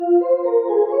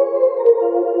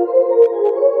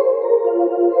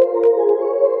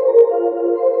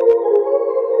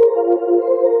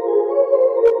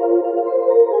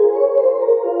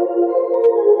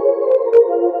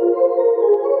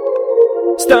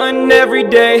Stuntin' every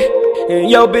day, and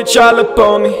yo bitch all up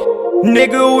on me.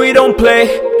 Nigga, we don't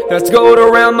play, that's gold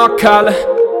around my collar.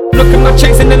 Look at my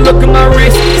chains and then look at my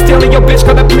wrist. Stealing your bitch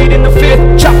cause I plead in the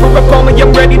fifth. Chopper up on me,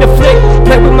 I'm ready to flick.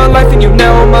 Play with my life and you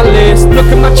now on my list.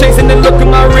 Look at my chains and then look at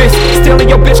my wrist. Stealing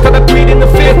your bitch cause I plead in the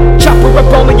fifth. Chopper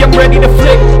up on me, I'm ready to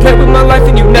flick. Play with my life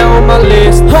and you now on my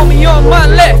list. Homie on my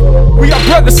left, we are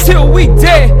brothers till we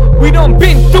dead. We done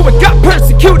been through it, got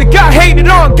persecuted, got hated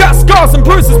on, got scars and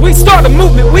bruises. We start a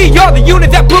movement, we are the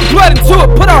unit that put blood into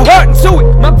it, put our heart into it.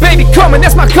 My baby coming,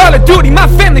 that's my call of duty. My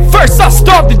family first, I'll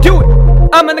starve to do it.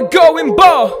 I'm gonna go and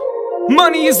ball,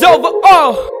 money is over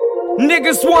all.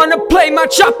 Niggas wanna play my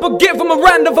chopper, give them a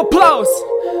round of applause.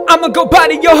 I'ma go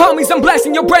body your homies, I'm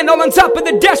blasting your brain all on top of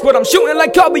the dashboard. I'm shooting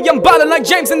like Kobe, I'm ballin' like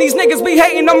James, and these niggas be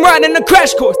hating, I'm riding a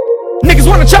crash course. Niggas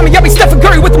wanna try me, I be Stephen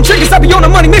Curry with them triggers. I be on a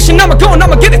money mission, I'ma go and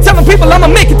I'ma get it. Telling people I'ma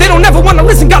make it, they don't ever wanna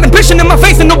listen. Got ambition in my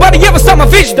face and nobody ever saw my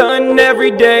vision. Stuntin'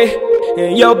 every day,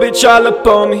 and yo bitch all up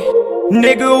on me.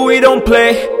 Nigga, we don't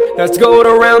play, that's gold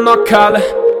around my collar.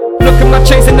 Look at my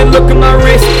chains and then look at my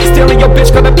wrist. Stealing your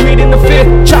bitch cause I plead in the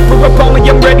fifth. Chopper up on me,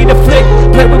 I'm ready to flick.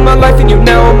 Play with my life and you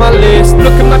now on my list.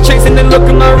 Look at my chains and then look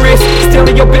at my wrist.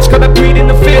 Stealing your bitch cause I plead in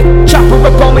the fifth. Chopper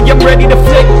up on me, I'm ready to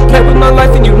flick. Play with my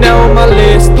life and you now on my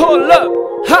list. Pull up,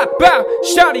 hop out,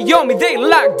 shawty on me, they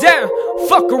locked down.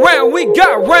 Fuck around, we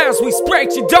got rounds. We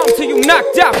sprayed your dome till you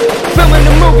knocked out. Filming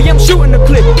the movie, I'm shooting a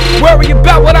clip. Worry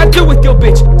about what I do with your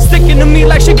bitch. Sticking to me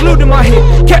like she glued to my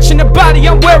hip. Catching the body,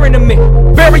 I'm wearing a mitt.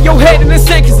 Bury your head in the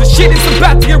sand cause the shit is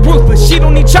about to get ruthless. She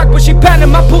don't need chalk but she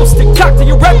patting my pool stick. Talk to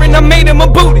your reverend, I made him a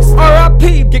Buddhist.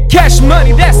 R.I.P. get cash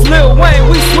money, that's Lil Wayne.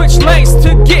 We switch lanes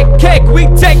to get cake. We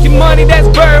taking money, that's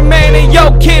Birdman. And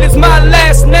yo kid is my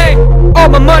last name. All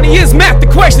my money is math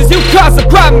equations. You cause a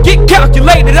problem, get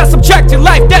calculated. I subtract your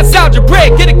life, that's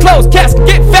algebraic. Get it closed, casket,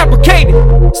 get fabricated.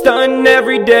 Stuntin'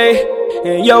 every day,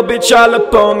 and yo bitch all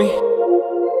up on me.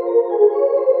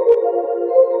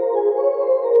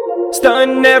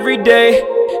 Stuntin' every day,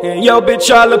 and yo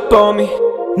bitch all up on me.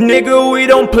 Nigga, we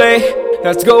don't play,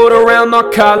 that's gold around my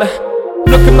collar.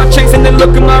 Look at my chains and then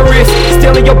look at my wrist.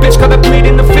 Stealing your bitch cause I plead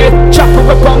in the fifth. Chopper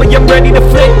up on me, I'm ready to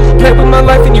flick. Play with my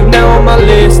life and you now on my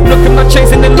list. Look at my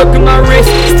chains and then look at my wrist.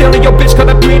 Stealing your bitch cause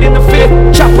I plead in the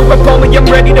fifth. Chopper up on me, I'm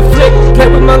ready to flick. Play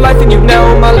with my life and you now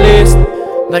on my list.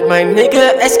 Like my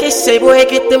nigga SK say, boy,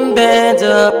 get them bands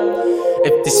up.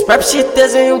 If this rap shit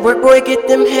doesn't work, boy, get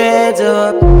them hands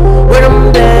up. Where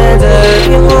them bands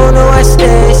up? You won't know I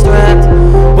stay strapped.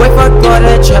 Boy, if I got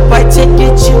a trap, I take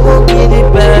it, you won't get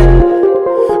it back.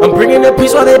 I'm bringing the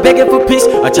peace while they begging for peace.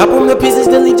 I chop them to pieces,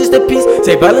 then leave just a piece.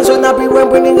 Say violence will not be when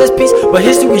bringing this peace, but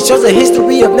history shows a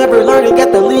history of never learning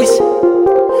at the least.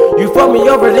 You fuck me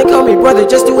over, then call me brother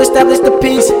just to establish the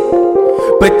peace.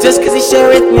 But just cause he share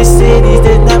ethnicities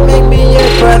does not make me your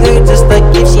brother. Just like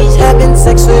if she's having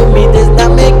sex with me does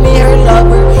not make me her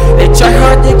lover. They try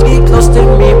hard to get close to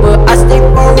me, but I stay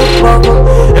far above them.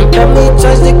 And family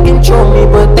tries to control me,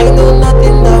 but they know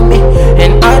nothing of me,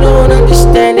 and I don't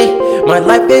understand it. My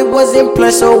life, it wasn't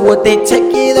planned, so would they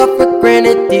take it off for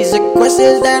granted? These are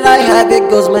questions that I have, it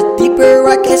goes much deeper,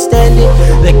 I can't stand it.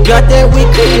 The God that we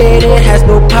created has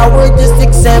no power, just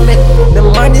examine. The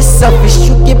mind is selfish,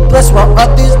 you get blessed while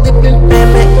others live in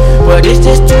famine. But it's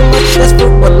just too much stress for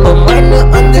one little mind to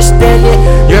understand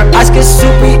it. Your eyes can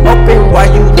soon be open while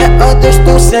you let others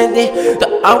still send it.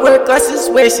 The hourglass is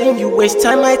wasting, you waste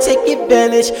time, I take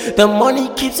advantage. The money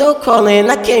keeps on calling,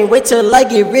 I can't wait till I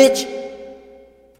get rich.